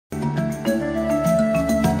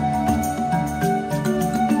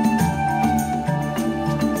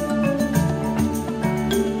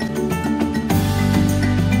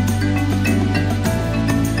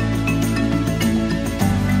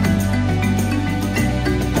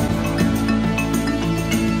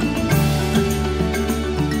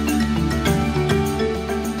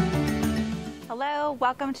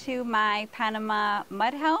welcome to my Panama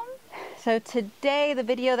mud home. So today the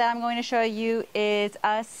video that I'm going to show you is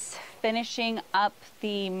us finishing up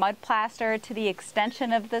the mud plaster to the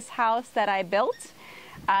extension of this house that I built.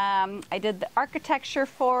 I did the architecture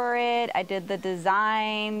for it, I did the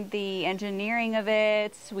design, the engineering of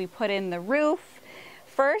it. We put in the roof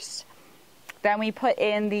first, then we put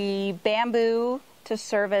in the bamboo to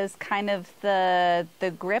serve as kind of the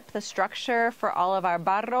grip, the structure for all of our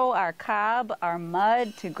barro, our cob, our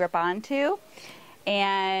mud to grip onto.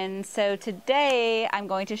 And so today I'm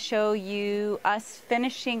going to show you us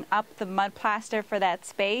finishing up the mud plaster for that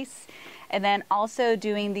space, and then also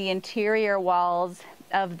doing the interior walls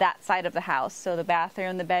of that side of the house. So the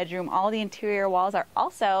bathroom, the bedroom, all the interior walls are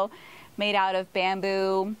also made out of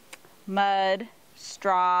bamboo, mud,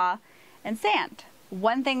 straw, and sand.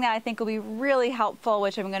 One thing that I think will be really helpful,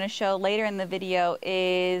 which I'm going to show later in the video,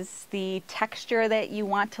 is the texture that you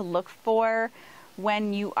want to look for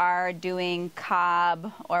when you are doing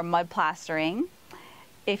cob or mud plastering,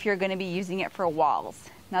 if you're going to be using it for walls.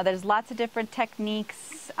 Now there's lots of different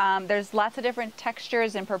techniques, there's lots of different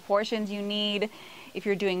textures and proportions you need if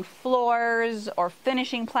you're doing floors or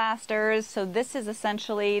finishing plasters. So this is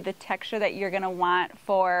essentially the texture that you're going to want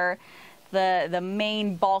for the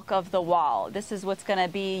main bulk of the wall. This is what's going to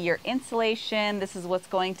be your insulation, this is what's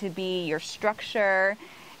going to be your structure,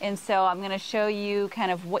 and so I'm going to show you kind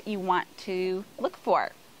of what you want to look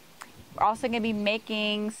for. We're also going to be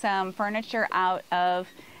making some furniture out of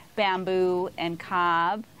bamboo and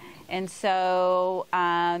cob, and so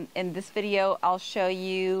in this video I'll show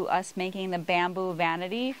you us making the bamboo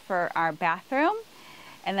vanity for our bathroom.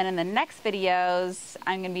 And then in the next videos,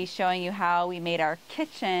 I'm going to be showing you how we made our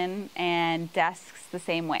kitchen and desks the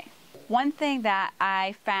same way. One thing that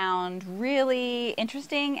I found really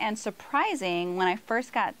interesting and surprising when I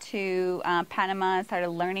first got to Panama and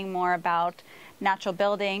started learning more about natural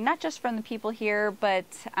building, not just from the people here, but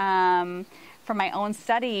from my own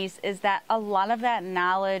studies, is that a lot of that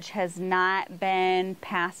knowledge has not been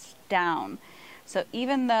passed down. So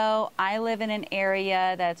even though I live in an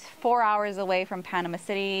area that's 4 hours away from Panama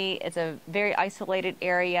City, it's a very isolated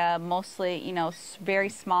area, mostly, you know, very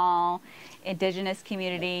small indigenous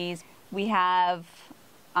communities. We have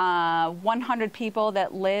 100 people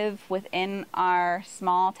that live within our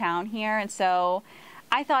small town here. And so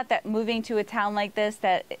I thought that moving to a town like this,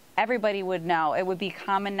 that everybody would know. It would be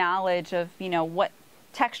common knowledge of, you know, what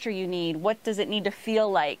texture you need, what does it need to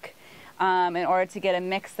feel like in order to get a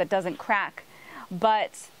mix that doesn't crack.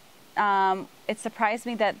 But it surprised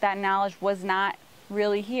me that that knowledge was not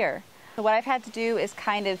really here. So what I've had to do is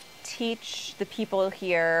kind of teach the people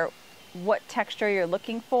here what texture you're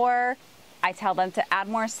looking for. I tell them to add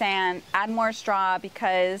more sand, add more straw,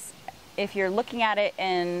 because if you're looking at it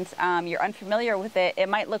and you're unfamiliar with it, it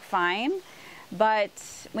might look fine.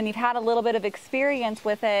 But when you've had a little bit of experience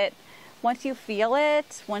with it, once you feel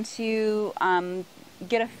it, once you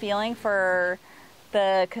get a feeling for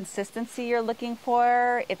the consistency you're looking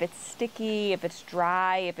for, if it's sticky, if it's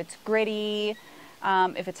dry, if it's gritty,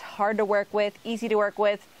 if it's hard to work with, easy to work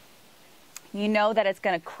with, you know that it's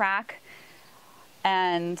going to crack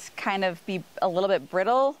and kind of be a little bit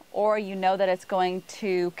brittle, or you know that it's going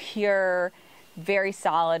to cure very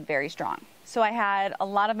solid, very strong. So I had a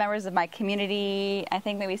lot of members of my community, I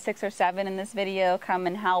think maybe 6 or 7 in this video, come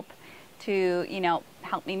and help to, you know,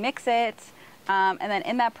 help me mix it. And then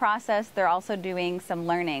in that process, they're also doing some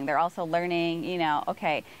learning. They're also learning, you know,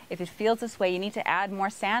 okay, if it feels this way, you need to add more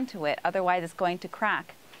sand to it, otherwise it's going to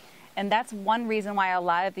crack. And that's one reason why a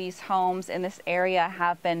lot of these homes in this area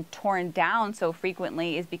have been torn down so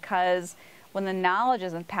frequently, is because when the knowledge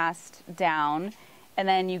isn't passed down, and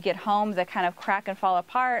then you get homes that kind of crack and fall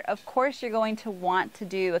apart, of course you're going to want to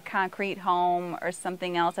do a concrete home or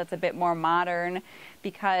something else that's a bit more modern,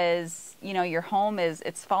 because, you know, your home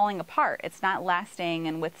it's falling apart. It's not lasting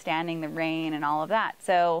and withstanding the rain and all of that.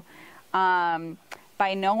 So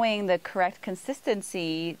by knowing the correct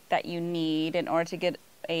consistency that you need in order to get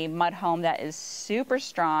a mud home that is super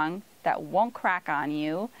strong, that won't crack on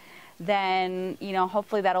you, then, you know,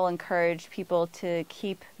 hopefully that'll encourage people to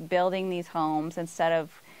keep building these homes instead of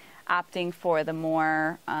opting for the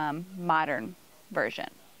more modern version.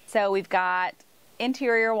 So we've got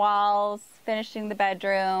interior walls, finishing the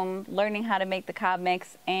bedroom, learning how to make the cob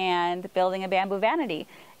mix, and building a bamboo vanity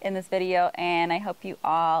in this video, and I hope you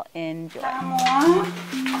all enjoy.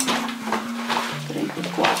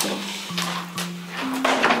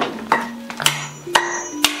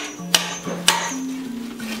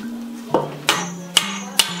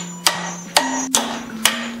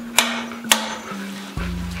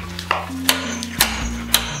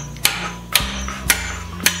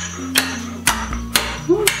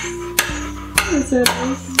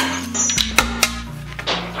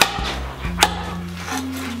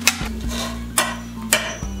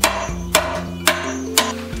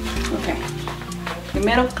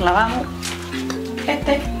 primero clavamos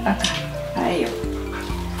este acá, a ello,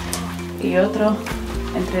 y otro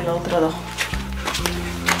entre los otros dos.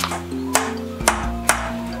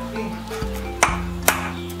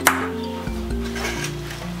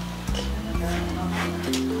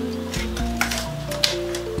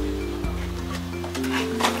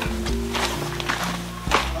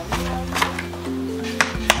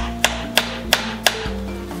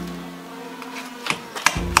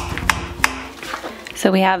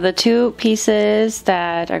 So we have the two pieces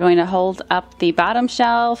that are going to hold up the bottom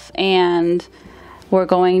shelf, and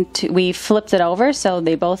we flipped it over so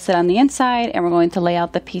they both sit on the inside, and we're going to lay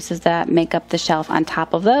out the pieces that make up the shelf on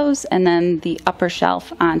top of those, and then the upper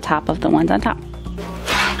shelf on top of the ones on top.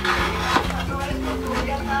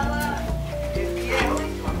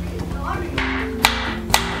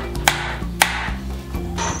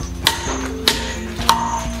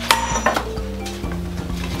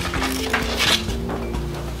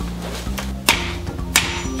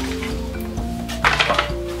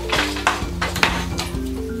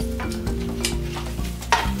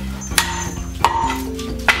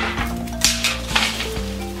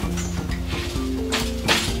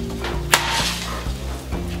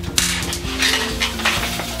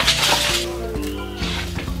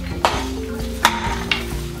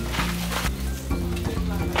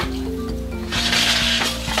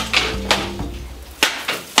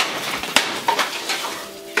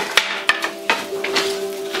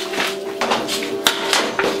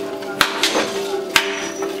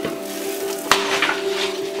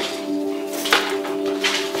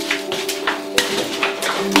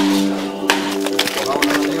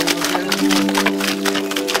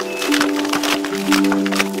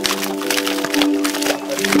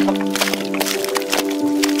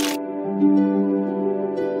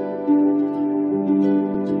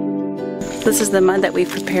 This is the mud that we've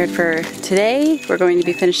prepared for today. We're going to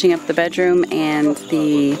be finishing up the bedroom and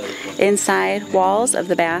the inside walls of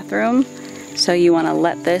the bathroom. So you want to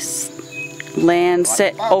let this land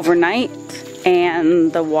sit overnight,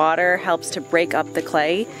 and the water helps to break up the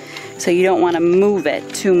clay. So you don't want to move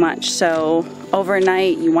it too much. So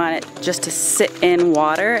overnight you want it just to sit in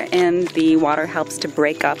water, and the water helps to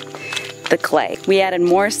break up the clay. We added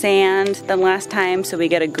more sand than last time, so we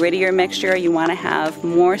get a grittier mixture. You want to have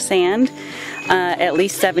more sand, at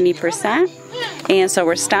least 70%. And so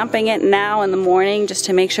we're stomping it now in the morning just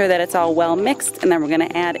to make sure that it's all well mixed, and then we're going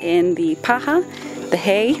to add in the paja, the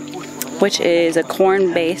hay, which is a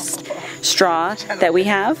corn-based straw that we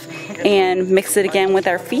have, and mix it again with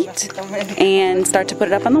our feet and start to put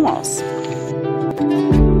it up on the walls.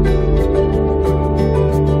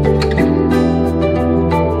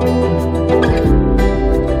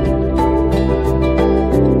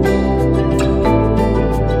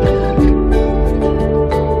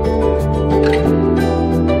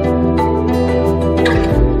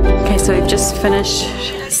 So we've just finished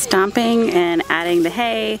stomping and adding the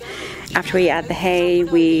hay. After we add the hay,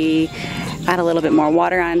 we add a little bit more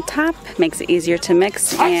water on top. Makes it easier to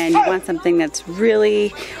mix, and you want something that's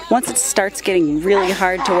really, once it starts getting really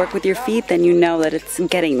hard to work with your feet, then you know that it's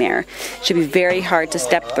getting there. It should be very hard to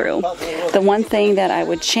step through. The one thing that I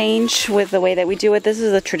would change with the way that we do it, this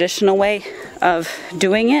is a traditional way of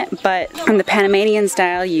doing it, but in the Panamanian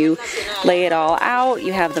style, you lay it all out.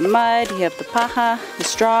 You have the mud, you have the paja, the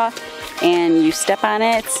straw, and you step on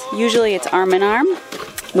it. Usually it's arm in arm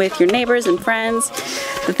with your neighbors and friends.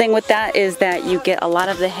 The thing with that is that you get a lot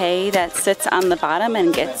of the hay that sits on the bottom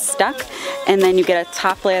and gets stuck, and then you get a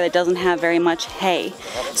top layer that doesn't have very much hay.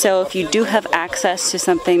 So if you do have access to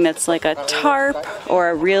something that's like a tarp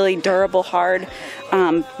or a really durable, hard,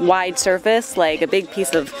 wide surface, like a big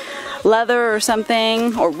piece of leather or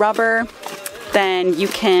something, or rubber, then you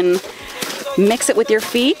can mix it with your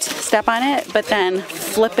feet, step on it, but then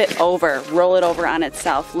flip it over, roll it over on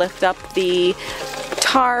itself, lift up the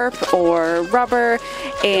tarp or rubber,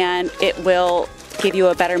 and it will give you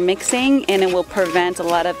a better mixing, and it will prevent a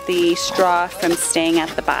lot of the straw from staying at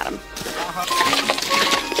the bottom.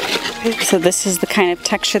 So this is the kind of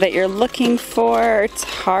texture that you're looking for. It's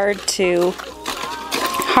hard to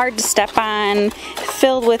step on,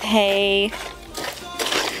 filled with hay,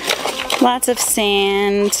 lots of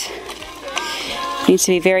sand. It needs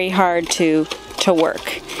to be very hard to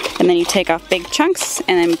work. And then you take off big chunks,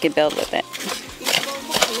 and then you can build with it.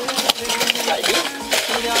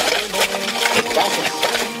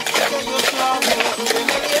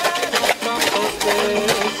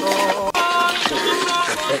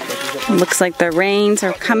 Looks like the rains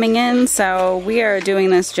are coming in, so we are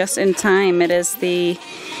doing this just in time. It is the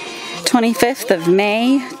 25th of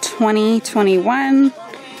May, 2021.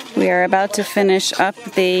 We are about to finish up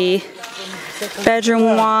the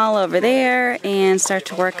bedroom wall over there and start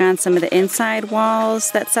to work on some of the inside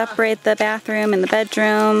walls that separate the bathroom and the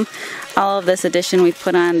bedroom. All of this addition we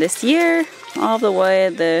put on this year. All the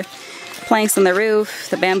wood, the planks on the roof,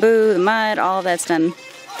 the bamboo, the mud, all of that's done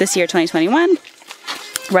this year, 2021.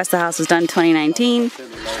 The rest of the house was done 2019.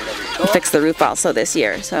 We fixed the roof also this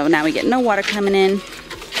year, so now we get no water coming in.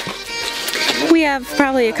 We have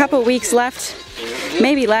probably a couple weeks left,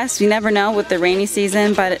 maybe less, you never know with the rainy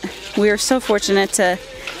season, but we are so fortunate to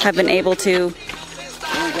have been able to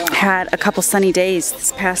had a couple sunny days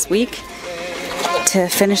this past week to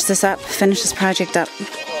finish this project up.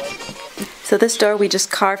 So this door we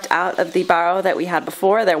just carved out of the barrow that we had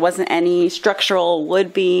before. There wasn't any structural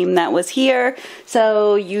wood beam that was here,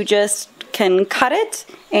 so you just can cut it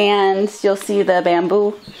and you'll see the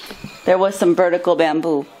bamboo. There was some vertical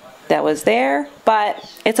bamboo that was there,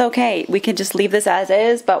 but it's okay. We can just leave this as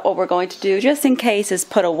is, but what we're going to do just in case is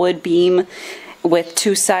put a wood beam with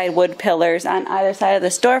two side wood pillars on either side of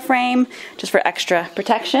this door frame just for extra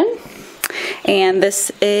protection. And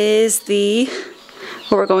this is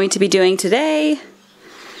what we're going to be doing today.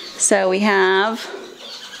 So we have,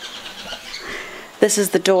 this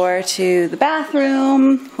is the door to the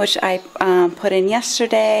bathroom, which I put in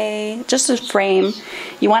yesterday, just a frame.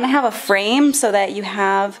 You want to have a frame so that you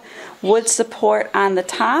have wood support on the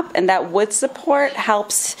top, and that wood support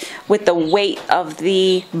helps with the weight of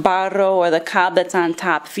the barro or the cob that's on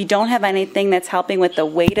top. If you don't have anything that's helping with the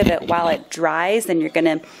weight of it while it dries, then you're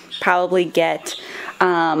going to probably get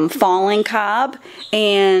falling cob,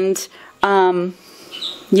 and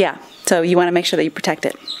yeah, so you want to make sure that you protect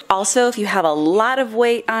it. Also, if you have a lot of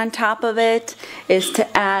weight on top of it, is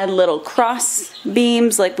to add little cross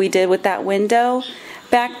beams like we did with that window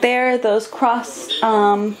back there. Those cross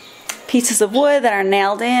pieces of wood that are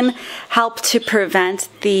nailed in help to prevent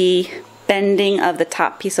the bending of the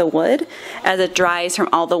top piece of wood as it dries from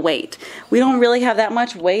all the weight. We don't really have that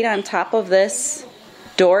much weight on top of this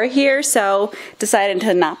door here, so decided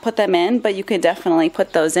to not put them in, but you could definitely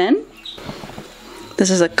put those in. This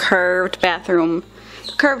is a curved bathroom,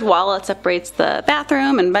 curved wall that separates the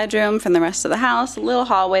bathroom and bedroom from the rest of the house. A little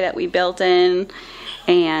hallway that we built in,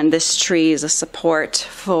 and this tree is a support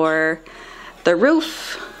for the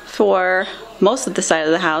roof for most of the side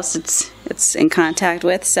of the house it's in contact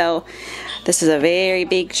with. So this is a very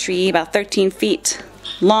big tree, about 13 feet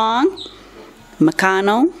long,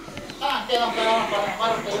 Macano.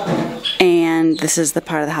 And this is the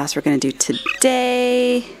part of the house we're going to do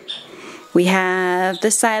today. We have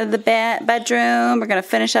this side of the bedroom. We're going to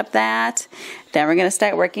finish up that. Then we're going to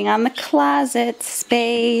start working on the closet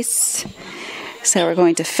space. So we're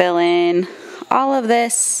going to fill in all of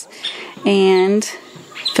this and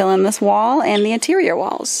fill in this wall and the interior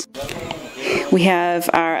walls. We have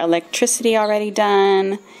our electricity already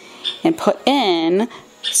done and put in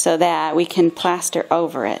so that we can plaster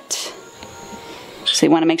over it. So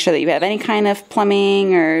you want to make sure that you have any kind of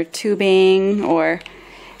plumbing or tubing or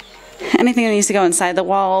anything that needs to go inside the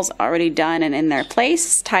walls already done and in their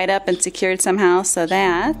place, tied up and secured somehow so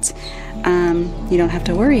that you don't have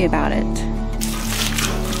to worry about it.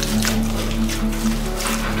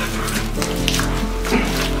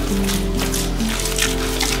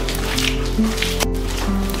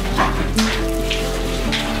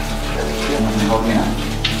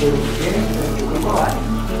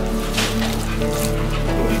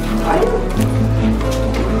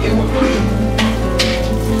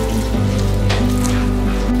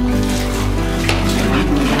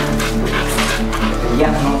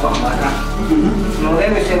 No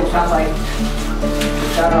debe ser usada ahí.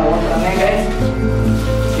 Usar la otra negra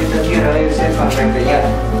y esta tierra debe ser para repellar.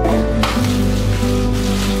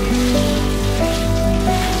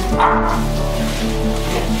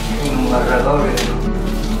 Un barrador.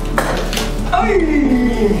 ¡Ay!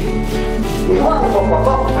 Y vamos poco a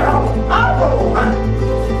poco, ¡ah!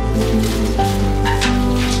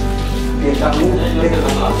 Y está muy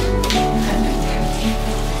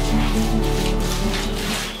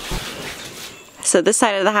So this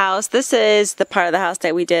side of the house, this is the part of the house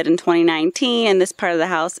that we did in 2019, and this part of the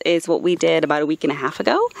house is what we did about a week and a half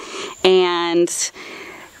ago. And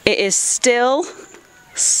it is still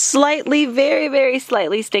slightly, very, very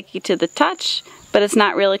slightly sticky to the touch, but it's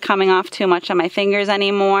not really coming off too much on my fingers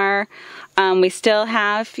anymore. We still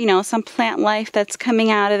have, you know, some plant life that's coming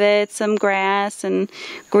out of it, some grass and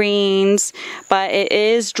greens, but it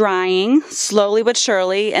is drying slowly but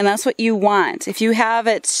surely, and that's what you want. If you have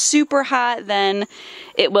it super hot, then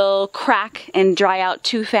it will crack and dry out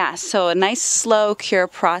too fast. So a nice slow cure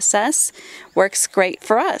process works great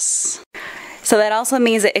for us. So that also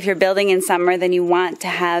means that if you're building in summer, then you want to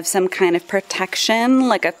have some kind of protection,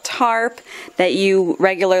 like a tarp that you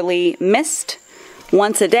regularly mist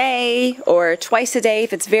once a day or twice a day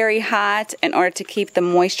if it's very hot, in order to keep the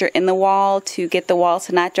moisture in the wall, to get the walls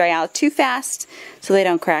to not dry out too fast so they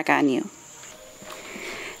don't crack on you.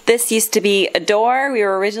 This used to be a door. We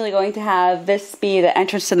were originally going to have this be the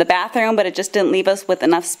entrance to the bathroom, but it just didn't leave us with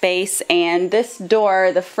enough space. And this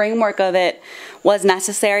door, the framework of it, was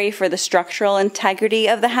necessary for the structural integrity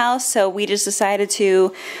of the house. So we just decided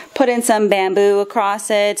to put in some bamboo across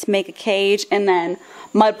it, make a cage, and then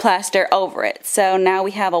mud plaster over it. So now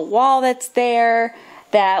we have a wall that's there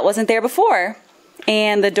that wasn't there before.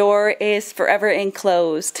 And the door is forever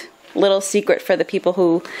enclosed. Little secret for the people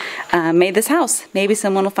who made this house. Maybe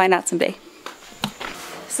someone will find out someday.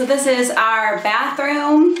 So this is our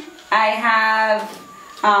bathroom. I have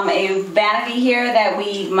a vanity here that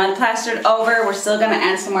we mud plastered over. We're still going to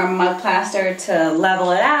add some more mud plaster to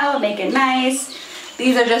level it out, make it nice.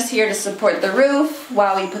 These are just here to support the roof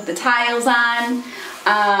while we put the tiles on.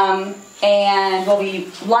 And we'll be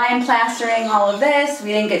lime plastering all of this.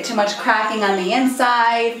 We didn't get too much cracking on the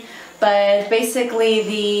inside. But basically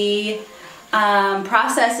the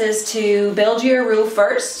process is to build your roof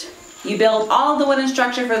first. You build all the wooden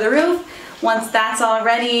structure for the roof. Once that's all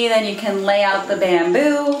ready, then you can lay out the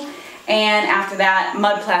bamboo, and after that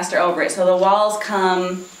mud plaster over it. So the walls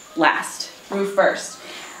come last, roof first.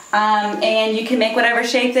 And you can make whatever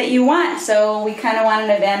shape that you want. So we kind of wanted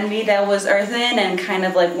a vanity that was earthen and kind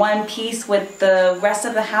of like one piece with the rest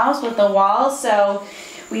of the house, with the walls. So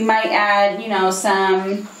we might add, you know,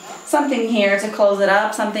 something here to close it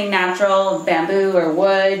up, something natural, bamboo or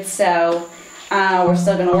wood. So we're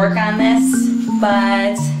still going to work on this,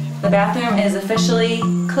 but the bathroom is officially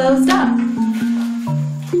closed up.